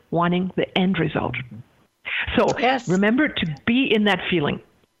was wanting the end result. So yes. Remember to be in that feeling.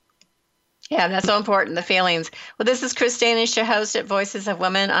 Yeah, that's so important, the feelings. Well, this is Chris Stanish, your host at Voices of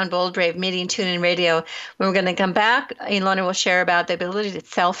Women on Bold, Brave Media and TuneIn Radio. When we're going to come back, Ilona will share about the ability to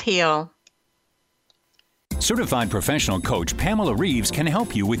self-heal. Certified professional coach Pamela Reeves can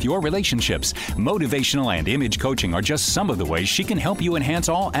help you with your relationships. Motivational and image coaching are just some of the ways she can help you enhance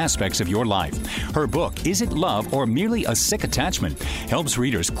all aspects of your life. Her book, Is It Love or Merely a Sick Attachment?, helps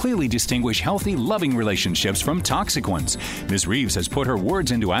readers clearly distinguish healthy, loving relationships from toxic ones. Ms. Reeves has put her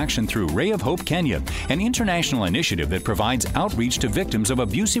words into action through Ray of Hope Kenya, an international initiative that provides outreach to victims of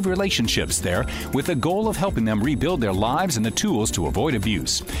abusive relationships there with the goal of helping them rebuild their lives and the tools to avoid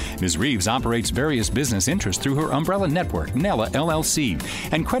abuse. Ms. Reeves operates various business interests through her umbrella network, Nella LLC,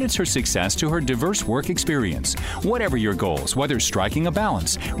 and credits her success to her diverse work experience. Whatever your goals, whether striking a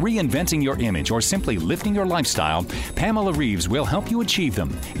balance, reinventing your image, or simply lifting your lifestyle, Pamela Reeves will help you achieve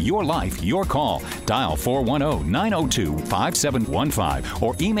them. Your life, your call. Dial 410-902-5715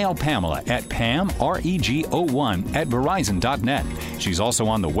 or email Pamela at pamregon@verizon.net. She's also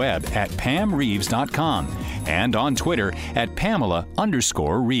on the web at pamreeves.com and on Twitter at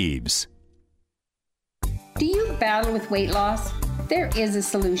Pamela_Reeves. Do you battle with weight loss? There is a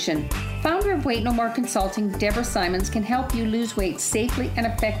solution. Founder of Weight No More Consulting, Deborah Simons, can help you lose weight safely and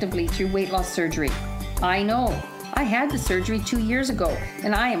effectively through weight loss surgery. I know. I had the surgery 2 years ago,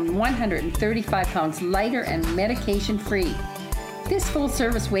 and I am 135 pounds lighter and medication-free. This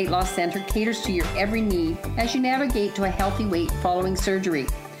full-service weight loss center caters to your every need as you navigate to a healthy weight following surgery.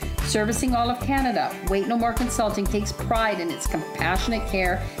 Servicing all of Canada, Weight No More Consulting takes pride in its compassionate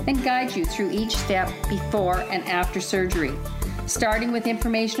care and guides you through each step before and after surgery. Starting with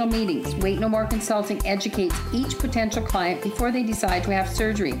informational meetings, Weight No More Consulting educates each potential client before they decide to have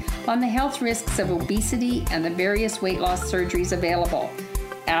surgery on the health risks of obesity and the various weight loss surgeries available.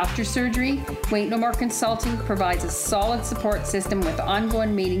 After surgery, Weight No More Consulting provides a solid support system with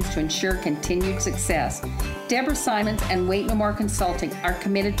ongoing meetings to ensure continued success. Deborah Simons and Weight No More Consulting are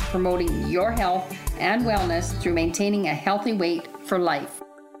committed to promoting your health and wellness through maintaining a healthy weight for life.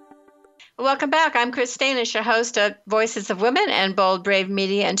 Welcome back. I'm Chris Stanish, your host of Voices of Women and Bold, Brave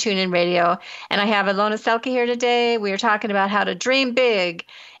Media and TuneIn Radio. And I have Ilona Selke here today. We are talking about how to dream big.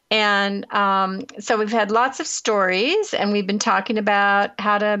 And so we've had lots of stories, and we've been talking about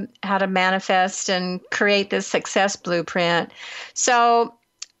how to manifest and create this success blueprint. So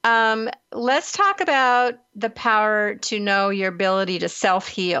let's talk about the power to know your ability to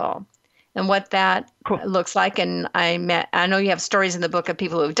self-heal and what that looks like. And I know you have stories in the book of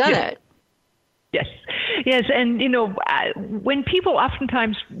people who've done it. Yes. And, when people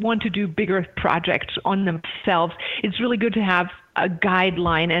oftentimes want to do bigger projects on themselves, it's really good to have a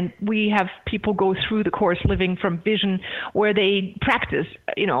guideline. And we have people go through the course Living from Vision, where they practice,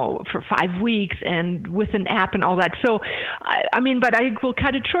 for 5 weeks and with an app and all that. So, but I will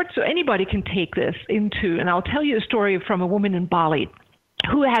cut it short so anybody can take this into, and I'll tell you a story from a woman in Bali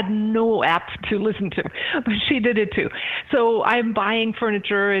who had no app to listen to, but she did it too. So I'm buying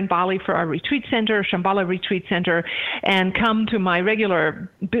furniture in Bali for our retreat center, Shambhala Retreat Center, and come to my regular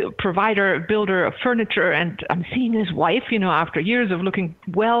builder of furniture, and I'm seeing his wife, after years of looking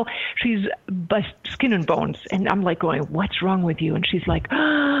well, she's skin and bones. And I'm like going, what's wrong with you? And she's like,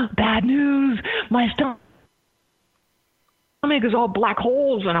 bad news, my stomach is all black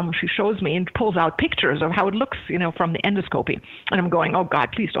holes, and she shows me and pulls out pictures of how it looks, from the endoscopy. And I'm going, oh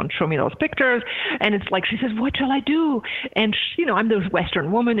God, please don't show me those pictures. And it's like, she says, what shall I do? And I'm this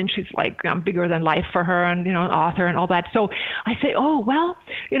Western woman, and she's like, I'm bigger than life for her, and an author and all that. So I say, oh, well,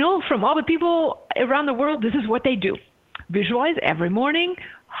 from all the people around the world, this is what they do. Visualize every morning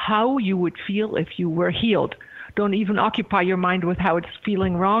how you would feel if you were healed. Don't even occupy your mind with how it's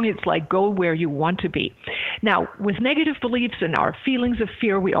feeling wrong. It's like, go where you want to be. Now, with negative beliefs and our feelings of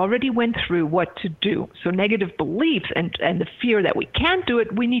fear, we already went through what to do. So negative beliefs and the fear that we can't do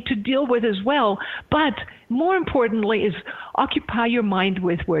it, we need to deal with as well. But more importantly is occupy your mind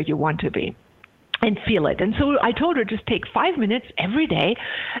with where you want to be and feel it. And so I told her, just take 5 minutes every day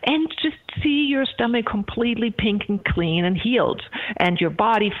and just see your stomach completely pink and clean and healed, and your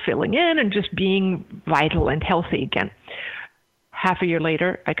body filling in and just being vital and healthy again. Half a year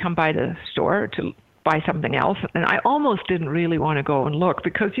later, I come by the store to buy something else, and I almost didn't really want to go and look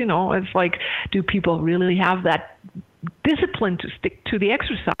because, it's like, do people really have that discipline to stick to the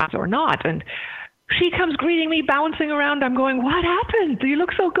exercise or not? And she comes greeting me, bouncing around. I'm going, what happened? You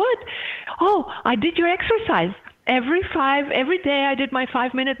look so good. Oh, I did your exercise. Every day I did my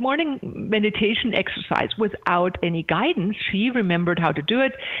 5-minute morning meditation exercise without any guidance. She remembered how to do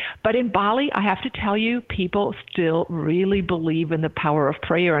it. But in Bali, I have to tell you, people still really believe in the power of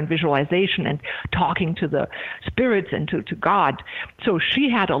prayer and visualization and talking to the spirits and to God. So she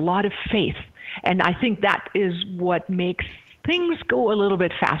had a lot of faith. And I think that is what makes things go a little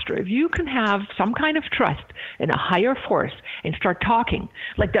bit faster. If you can have some kind of trust in a higher force and start talking,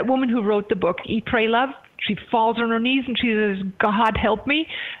 like that woman who wrote the book, Eat, Pray, Love, she falls on her knees and she says, God, help me.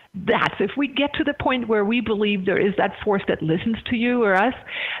 That's, if we get to the point where we believe there is that force that listens to you or us,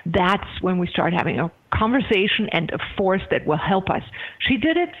 that's when we start having a conversation and a force that will help us. She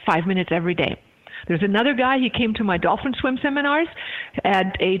did it 5 minutes every day. There's another guy, he came to my dolphin swim seminars.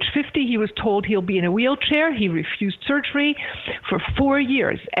 At age 50, he was told he'll be in a wheelchair. He refused surgery for 4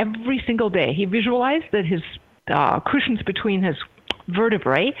 years, every single day. He visualized that his cushions between his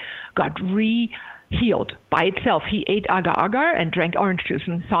vertebrae got healed by itself. He ate agar-agar and drank orange juice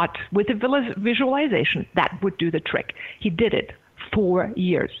and thought with a visualization that would do the trick. He did it 4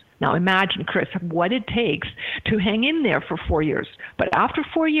 years. Now imagine, Chris, what it takes to hang in there for 4 years. But after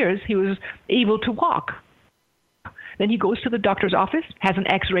 4 years, he was able to walk. Then he goes to the doctor's office, has an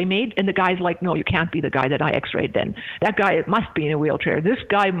x-ray made, and the guy's like, no, you can't be the guy that I x-rayed then. That guy must be in a wheelchair. This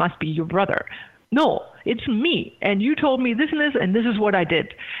guy must be your brother. No, it's me. And you told me this and this is what I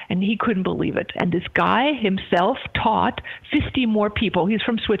did. And he couldn't believe it. And this guy himself taught 50 more people. He's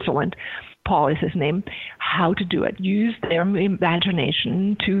from Switzerland. Paul is his name, how to do it. Use their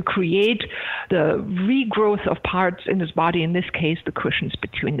imagination to create the regrowth of parts in his body, in this case, the cushions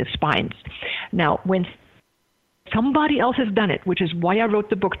between the spines. Now, when somebody else has done it, which is why I wrote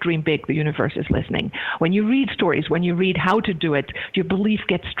the book, Dream Big, the universe is listening. When you read stories, when you read how to do it, your belief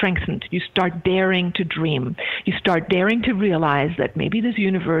gets strengthened. You start daring to dream. You start daring to realize that maybe this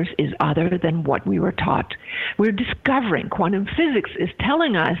universe is other than what we were taught. We're discovering, quantum physics is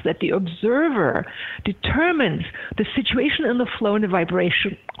telling us that the observer determines the situation and the flow and the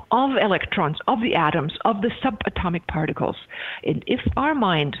vibration of electrons, of the atoms, of the subatomic particles. And if our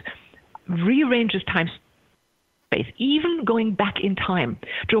mind rearranges time, even going back in time.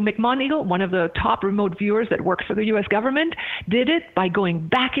 Joe McMoneagle, one of the top remote viewers that works for the U.S. government, did it by going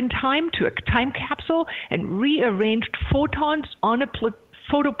back in time to a time capsule and rearranged photons on a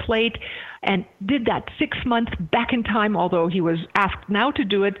photo plate and did that 6 months back in time, although he was asked now to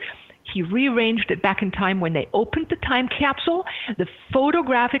do it. He rearranged it back in time. When they opened the time capsule, the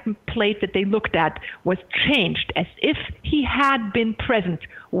photographic plate that they looked at was changed as if he had been present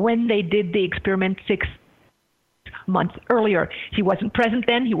when they did the experiment 6 months earlier. He wasn't present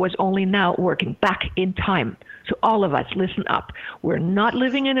then. He was only now working back in time. So all of us, listen up. We're not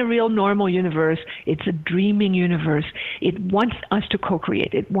living in a real normal universe. It's a dreaming universe. It wants us to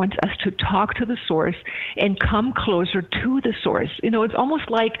co-create. It wants us to talk to the source and come closer to the source. You know, it's almost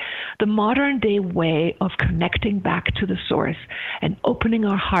like the modern day way of connecting back to the source and opening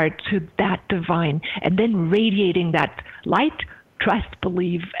our heart to that divine and then radiating that light, trust,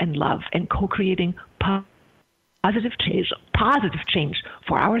 believe, and love and co-creating positive change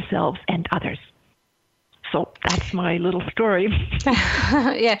for ourselves and others. So that's my little story.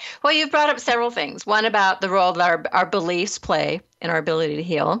 Yeah. Well, you've brought up several things. One about the role that our beliefs play in our ability to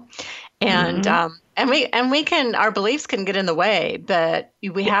heal, and we can, our beliefs can get in the way, but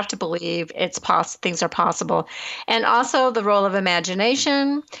we have to believe things are possible, and also the role of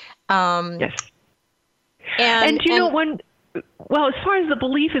imagination. Yes. And as far as the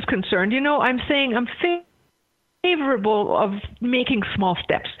belief is concerned, I'm saying I'm favorable of making small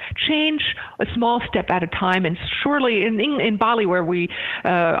steps. Change a small step at a time. And surely in Bali, where we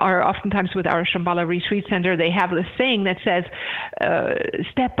are oftentimes with our Shambhala Retreat Center, they have this saying that says,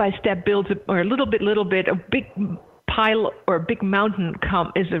 step by step builds, or little bit, a big pile or a big mountain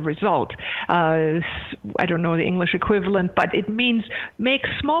as a result. I don't know the English equivalent, but it means make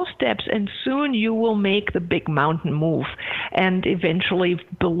small steps and soon you will make the big mountain move. And eventually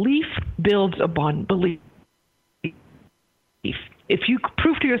belief builds upon belief. If you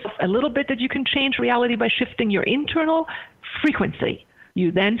prove to yourself a little bit that you can change reality by shifting your internal frequency,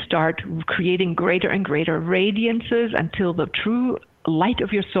 you then start creating greater and greater radiances until the true light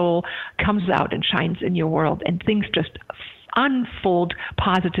of your soul comes out and shines in your world, and things just unfold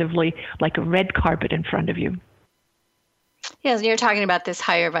positively like a red carpet in front of you. Yes, you're talking about this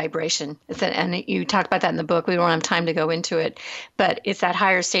higher vibration. And you talk about that in the book. We don't have time to go into it, but it's that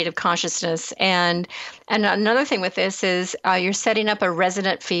higher state of consciousness. And another thing with this is you're setting up a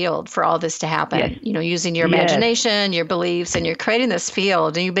resonant field for all this to happen. Yes. Using your imagination, your beliefs, and you're creating this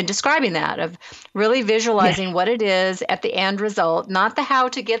field. And you've been describing that of really visualizing what it is at the end result, not the how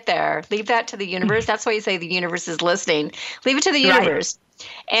to get there. Leave that to the universe. That's why you say the universe is listening. Leave it to the universe.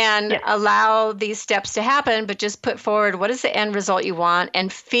 And allow these steps to happen, but just put forward what is the end result you want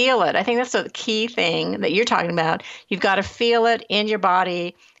and feel it. I think that's the key thing that you're talking about. You've got to feel it in your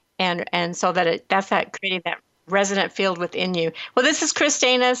body, and so that that's that creating that resonant field within you. Well, this is Chris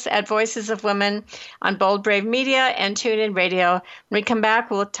Stanis at Voices of Women on Bold Brave Media and TuneIn Radio. When we come back,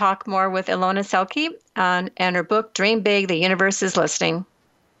 we'll talk more with Ilona Selke and her book, Dream Big, The Universe is Listening.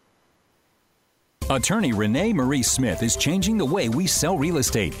 Attorney Renee Marie Smith is changing the way we sell real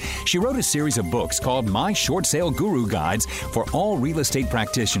estate. She wrote a series of books called My Short Sale Guru Guides for all real estate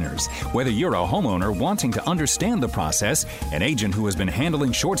practitioners. Whether you're a homeowner wanting to understand the process, an agent who has been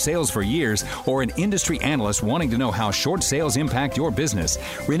handling short sales for years, or an industry analyst wanting to know how short sales impact your business,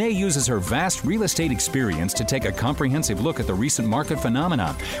 Renee uses her vast real estate experience to take a comprehensive look at the recent market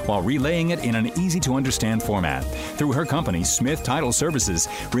phenomena while relaying it in an easy-to-understand format. Through her company, Smith Title Services,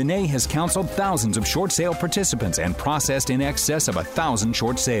 Renee has counseled thousands of short sale participants and processed in excess of 1,000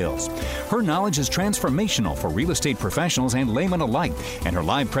 short sales. Her knowledge is transformational for real estate professionals and laymen alike, and her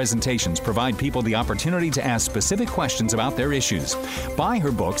live presentations provide people the opportunity to ask specific questions about their issues. Buy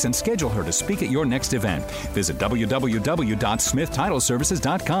her books and schedule her to speak at your next event. Visit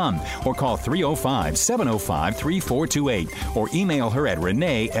www.smithtitleservices.com or call 305-705-3428 or email her at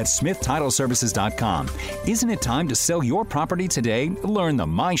renee@smithtitleservices.com. Isn't it time to sell your property today? Learn the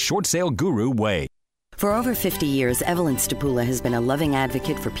My Short Sale Guru way. For over 50 years, Evelyn Stapula has been a loving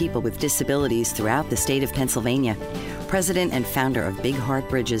advocate for people with disabilities throughout the state of Pennsylvania. President and founder of Big Heart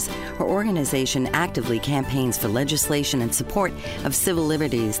Bridges, her organization actively campaigns for legislation and support of civil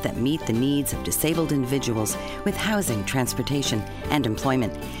liberties that meet the needs of disabled individuals with housing, transportation, and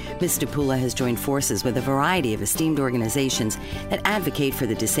employment. Ms. Stapula has joined forces with a variety of esteemed organizations that advocate for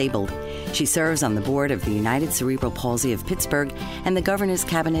the disabled. She serves on the board of the United Cerebral Palsy of Pittsburgh and the Governor's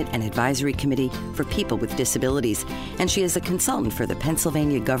Cabinet and Advisory Committee for People with Disabilities, and she is a consultant for the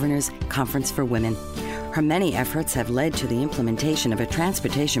Pennsylvania Governor's Conference for Women. Her many efforts have led to the implementation of a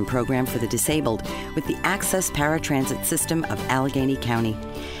transportation program for the disabled with the Access Paratransit System of Allegheny County.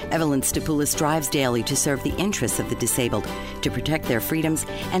 Evelyn Stapula strives daily to serve the interests of the disabled, to protect their freedoms,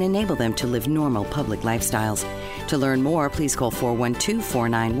 and enable them to live normal public lifestyles. To learn more, please call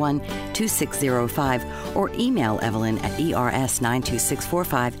 412-491-2605 or email Evelyn at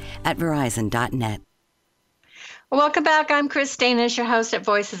ers92645@verizon.net. Welcome back. I'm Chris Stanis, your host at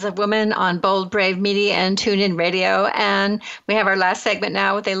Voices of Women on Bold Brave Media and TuneIn Radio. And we have our last segment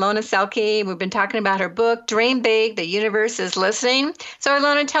now with Ilona Selke. We've been talking about her book, Dream Big, The Universe is Listening. So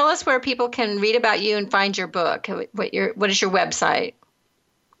Ilona, tell us where people can read about you and find your book. What is your website?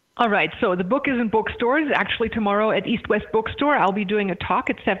 All right, so the book is in bookstores. Actually, tomorrow at East West Bookstore, I'll be doing a talk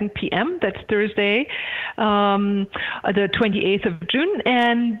at 7 p.m. That's Thursday, the 28th of June.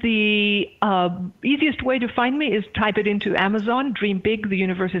 And the easiest way to find me is type it into Amazon, Dream Big, The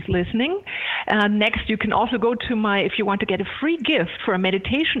Universe is Listening. Next, you can also go to if you want to get a free gift for a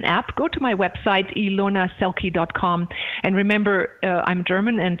meditation app, go to my website, ilonaselke.com. And remember, I'm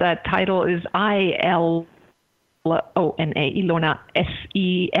German, and that title is Ilona,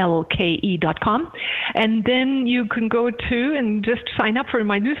 SELKE.com. And then you can go to and just sign up for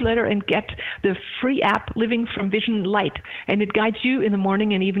my newsletter and get the free app, Living from Vision Light. And it guides you in the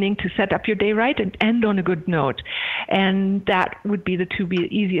morning and evening to set up your day right and end on a good note. And that would be the two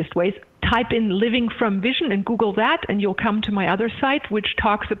easiest ways. Type in Living from Vision and Google that, and you'll come to my other site, which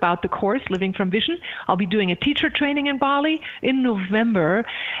talks about the course, Living from Vision. I'll be doing a teacher training in Bali in November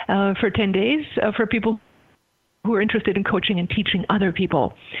for 10 days for people who are interested in coaching and teaching other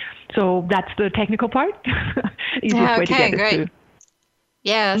people. So that's the technical part. Easiest way to get great. it to.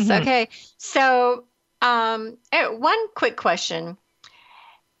 Yes, okay. So one quick question.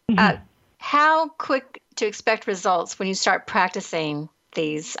 How quick to expect results when you start practicing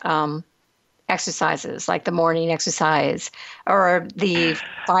these exercises, like the morning exercise or the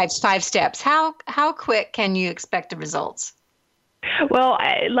five steps? How quick can you expect the results? Well,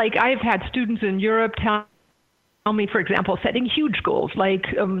 I've had students in Europe tell me, for example, setting huge goals like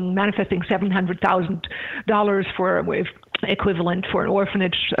manifesting $700,000 for equivalent for an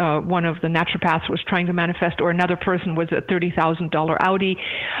orphanage. One of the naturopaths was trying to manifest, or another person was a $30,000 Audi.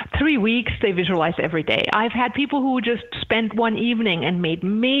 3 weeks, they visualized every day. I've had people who just spent one evening and made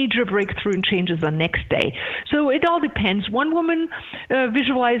major breakthrough and changes the next day. So it all depends. One woman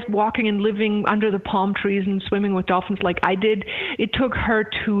visualized walking and living under the palm trees and swimming with dolphins like I did. It took her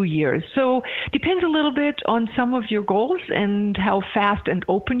 2 years. So depends a little bit on some of your goals and how fast and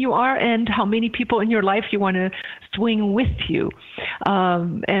open you are and how many people in your life you want to swing with you,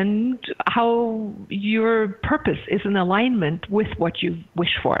 and how your purpose is in alignment with what you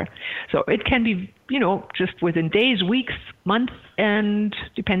wish for. So it can be, just within days, weeks, months, and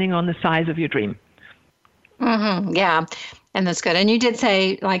depending on the size of your dream. Mm-hmm. Yeah, and that's good. And you did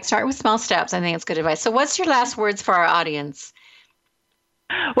say, start with small steps. I think it's good advice. So what's your last words for our audience?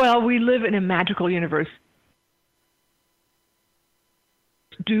 Well, we live in a magical universe.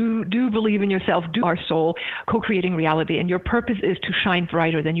 Do believe in yourself, do our soul, co-creating reality, and your purpose is to shine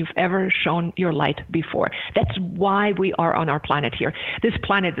brighter than you've ever shown your light before. That's why we are on our planet here. This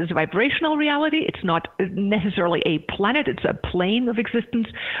planet is a vibrational reality. It's not necessarily a planet. It's a plane of existence.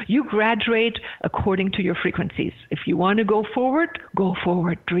 You graduate according to your frequencies. If you want to go forward,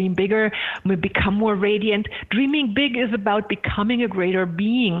 dream bigger, become more radiant. Dreaming big is about becoming a greater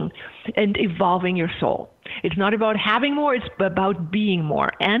being and evolving your soul. It's not about having more, it's about being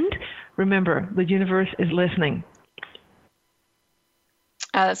more. And remember, the universe is listening.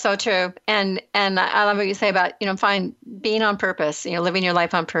 That's so true. And I love what you say about, being on purpose, living your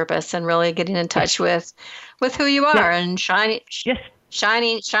life on purpose and really getting in touch with who you are and shining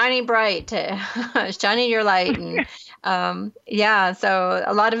bright, shining your light. And so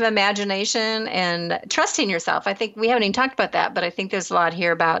a lot of imagination and trusting yourself. I think we haven't even talked about that, but I think there's a lot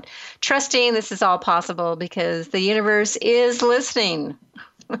here about trusting this is all possible because the universe is listening.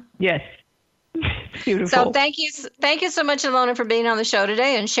 Yes. Beautiful. So thank you so much, Ilona, for being on the show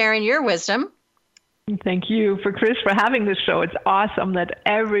today and sharing your wisdom. Thank you, Chris, for having this show. It's awesome that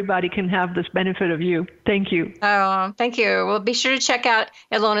everybody can have this benefit of you. Thank you. Oh, thank you. Well, be sure to check out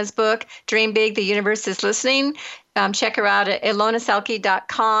Ilona's book, Dream Big, The Universe is Listening. Check her out at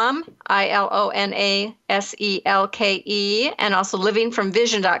ilonaselke.com, ILONASELKE, and also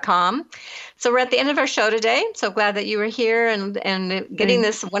livingfromvision.com. So we're at the end of our show today. So glad that you were here and getting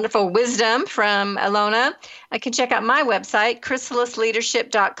this wonderful wisdom from Ilona. I can check out my website,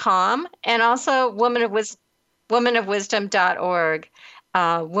 chrysalisleadership.com, and also womanofwisdom.org.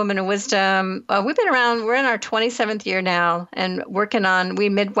 Women of Wisdom. We've been around, we're in our 27th year now and working on, we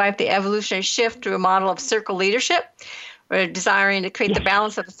midwife the evolutionary shift through a model of circle leadership. We're desiring to create the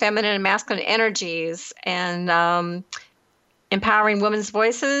balance of the feminine and masculine energies and empowering women's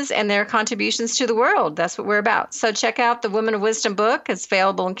voices and their contributions to the world. That's what we're about. So check out the Women of Wisdom book. It's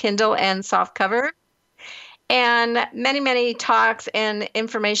available in Kindle and soft cover. And many, many talks and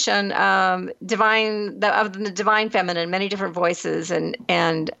information, of the divine feminine, many different voices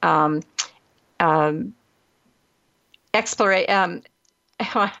and exploration.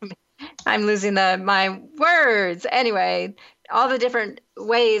 I'm losing my words. Anyway, all the different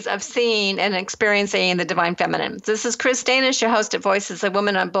ways of seeing and experiencing the divine feminine. This is Chris Stainis, your host at Voices of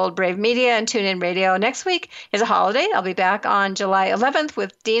Women on Bold Brave Media and TuneIn Radio. Next week is a holiday. I'll be back on July 11th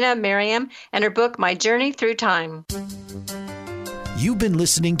with Dina Merriam and her book, My Journey Through Time. You've been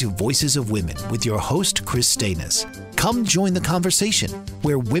listening to Voices of Women with your host, Chris Stainis. Come join the conversation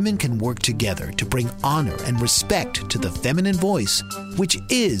where women can work together to bring honor and respect to the feminine voice, which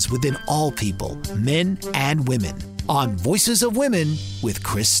is within all people, men and women. On Voices of Women with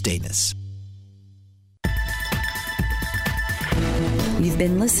Chris Stainis. You've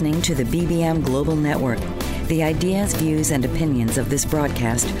been listening to the BBM Global Network. The ideas, views, and opinions of this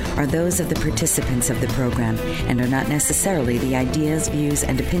broadcast are those of the participants of the program and are not necessarily the ideas, views,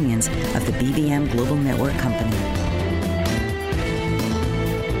 and opinions of the BBM Global Network Company.